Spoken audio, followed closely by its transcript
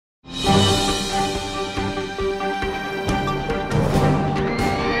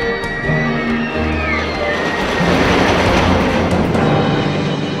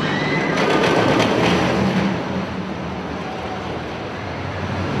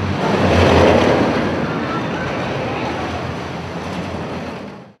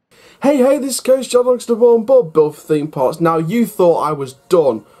Hey, this is Coach John Huxtable and Bob, built for theme parks. Now, you thought I was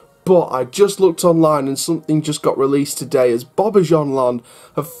done, but I just looked online and something just got released today as Bobbejaanland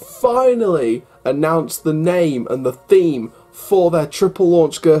have finally announced the name and the theme for their Triple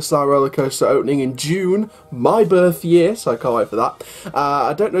Launch Gerstlaurer roller coaster opening in June, my birth year, so I can't wait for that.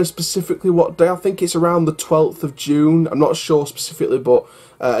 I don't know specifically what day, I think it's around the 12th of June, I'm not sure specifically, but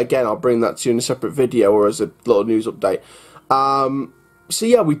again, I'll bring that to you in a separate video or as a little news update. So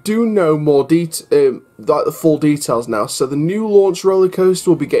yeah, we do know more like the full details now. So the new launch roller coaster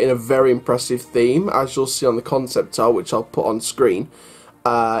will be getting a very impressive theme, as you'll see on the concept art, which I'll put on screen.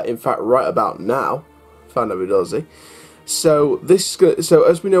 In fact, right about now, found out does. So so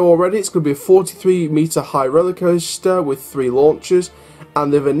as we know already, it's going to be a 43-meter high roller coaster with 3 launches,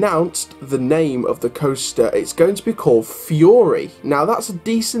 and they've announced the name of the coaster. It's going to be called Fury. Now that's a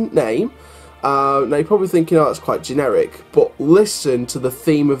decent name. Now you're probably thinking, oh, that's quite generic, but listen to the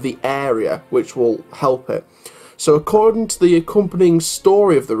theme of the area, which will help it. So according to the accompanying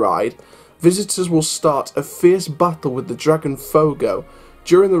story of the ride, visitors will start a fierce battle with the dragon Fogo.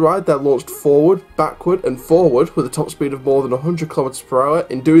 During the ride, they're launched forward, backward and forward with a top speed of more than 100 km per hour.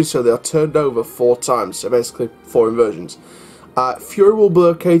 In doing so, they are turned over 4 times, so basically 4 inversions. Fury will be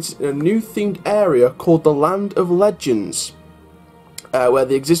located in a new themed area called the Land of Legends, where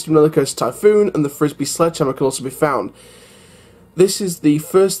the existing roller coaster Typhoon and the Frisbee Sledgehammer can also be found. This is the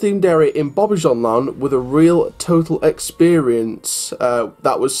first themed area in Bobbejaanland with a real total experience.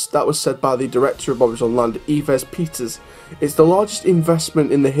 That was said by the director of Bobbejaanland, Yves Peters. It's the largest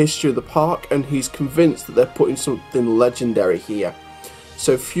investment in the history of the park, and he's convinced that they're putting something legendary here.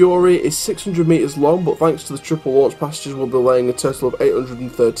 So Fury is 600 meters long, but thanks to the triple launch, passengers will be laying a total of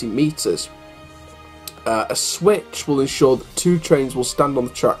 830 meters. A switch will ensure that 2 trains will stand on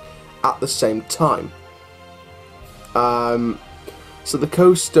the track at the same time. So the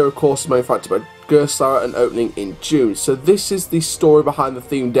coaster, of course, is manufactured by Gerstlaurer and opening in June. So this is the story behind the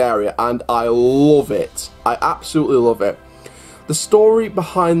themed area, and I love it. I absolutely love it. The story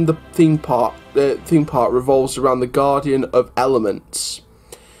behind the theme park revolves around the Guardian of Elements.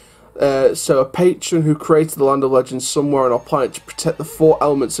 So a patron who created the Land of Legends somewhere on our planet to protect the 4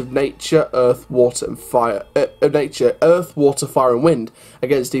 elements of nature, earth, water and fire, earth, water, fire and wind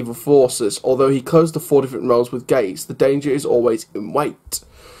against evil forces. Although he closed the 4 different realms with gates, the danger is always in wait.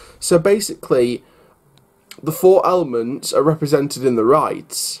 So basically, the 4 elements are represented in the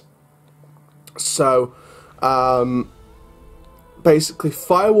rides. So basically,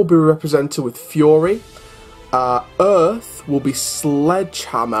 fire will be represented with Fury, earth will be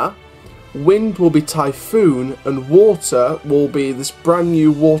Sledgehammer, wind will be Typhoon, and water will be this brand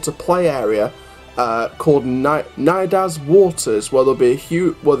new water play area called Nida's Waters, where there'll be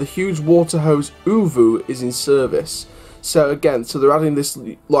the huge water hose Uvu is in service. So again, they're adding this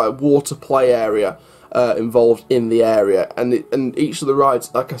like water play area involved in the area, and each of the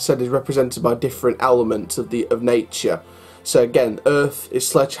rides, like I said, is represented by different elements of nature. So again, earth is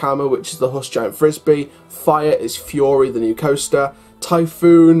Sledgehammer, which is the Hush Giant Frisbee. Fire is Fury, the new coaster.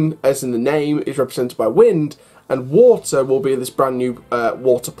 Typhoon, as in the name, is represented by wind. And water will be this brand new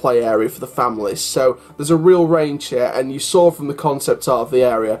water play area for the families. So there's a real range here, and you saw from the concept art of the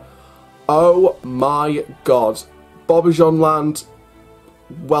area. Oh my god. Bobbejaanland,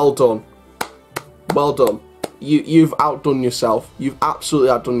 well done. Well done. You've outdone yourself. You've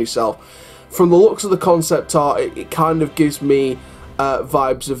absolutely outdone yourself. From the looks of the concept art, it kind of gives me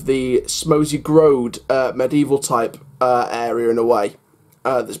vibes of the Smosey Grode medieval type area in a way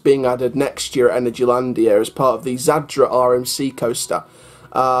that's being added next year at Energylandia as part of the Zadra RMC coaster.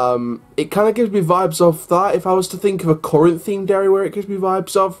 It kind of gives me vibes of that. If I was to think of a current themed area where it gives me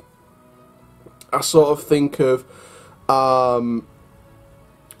vibes of, I sort of think of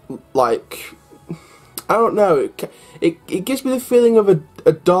like, I don't know. It gives me the feeling of a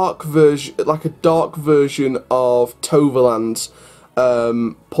dark version, like a dark version of Toverland's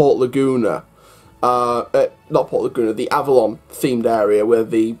Port Laguna. Not Port Laguna, the Avalon themed area where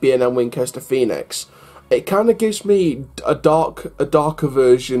the B&M Wing Coaster Phoenix. It kind of gives me a darker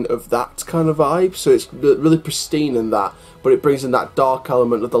version of that kind of vibe. So it's really pristine in that, but it brings in that dark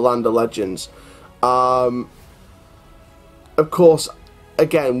element of the Land of Legends. Of course,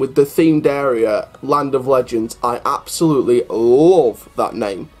 again, with the themed area, Land of Legends, I absolutely love that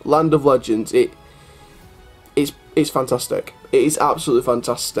name. Land of Legends, it's fantastic. It is absolutely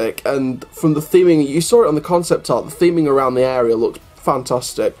fantastic. And from the theming, you saw it on the concept art, the theming around the area looks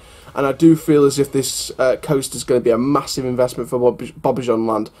fantastic. And I do feel as if this coaster is going to be a massive investment for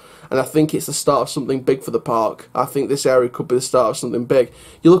Bobbejaanland. And I think it's the start of something big for the park. I think this area could be the start of something big.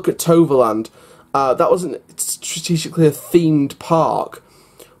 You look at Toverland, that wasn't strategically a themed park,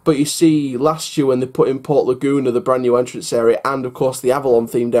 But you see, last year when they put in Port Laguna, the brand new entrance area, and of course the Avalon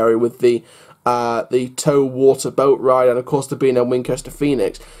themed area with the tow water boat ride, and of course the B&M Wind Coaster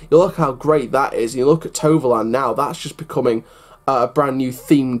Phoenix, you look how great that is. And you look at Toverland now, that's just becoming a brand new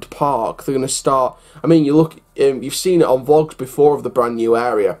themed park. They're going to start, I mean, you look, you've seen it on vlogs before of the brand new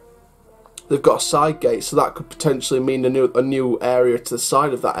area. They've got a side gate, so that could potentially mean a new area to the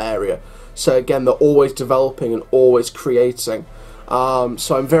side of that area. So again, they're always developing and always creating.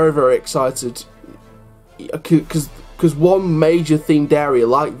 So I'm very, very excited, because one major themed area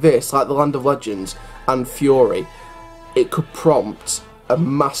like this, like the Land of Legends and Fury, it could prompt a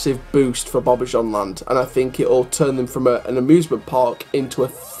massive boost for Bobbejaanland, and I think it'll turn them from an amusement park into a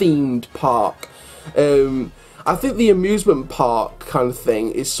themed park. I think the amusement park kind of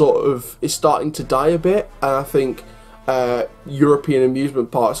thing is starting to die a bit, and I think European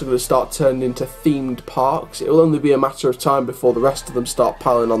amusement parks are going to start turning into themed parks. It will only be a matter of time before the rest of them start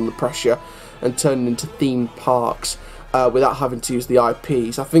piling on the pressure and turning into themed parks without having to use the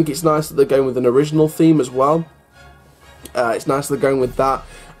IPs. I think it's nice that they're going with an original theme as well. It's nice that they're going with that,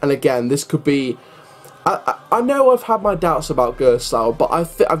 and again, this could be. I know I've had my doubts about Gerstlaurer, but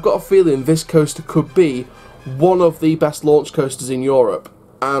I've got a feeling this coaster could be one of the best launch coasters in Europe,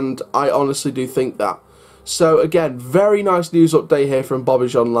 and I honestly do think that. So again, very nice news update here from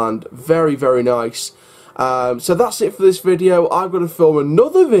Bobbejaanland. Very, very nice. So that's it for this video. I'm going to film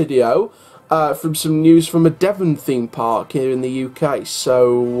another video from some news from a Devon theme park here in the UK.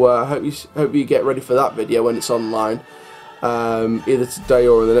 So hope you get ready for that video when it's online, either today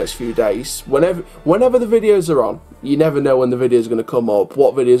or in the next few days. Whenever the videos are on, you never know when the video is going to come up,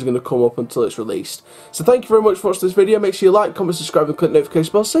 what video is going to come up until it's released. So thank you very much for watching this video. Make sure you like, comment, subscribe, and click the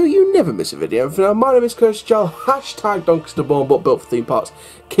notification bell so you never miss a video. And for now, my name is Coaster Joel, hashtag Doncaster but built for theme parks.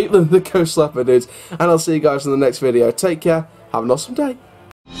 Keep them the Coast Leopard dudes, and I'll see you guys in the next video. Take care, have an awesome day.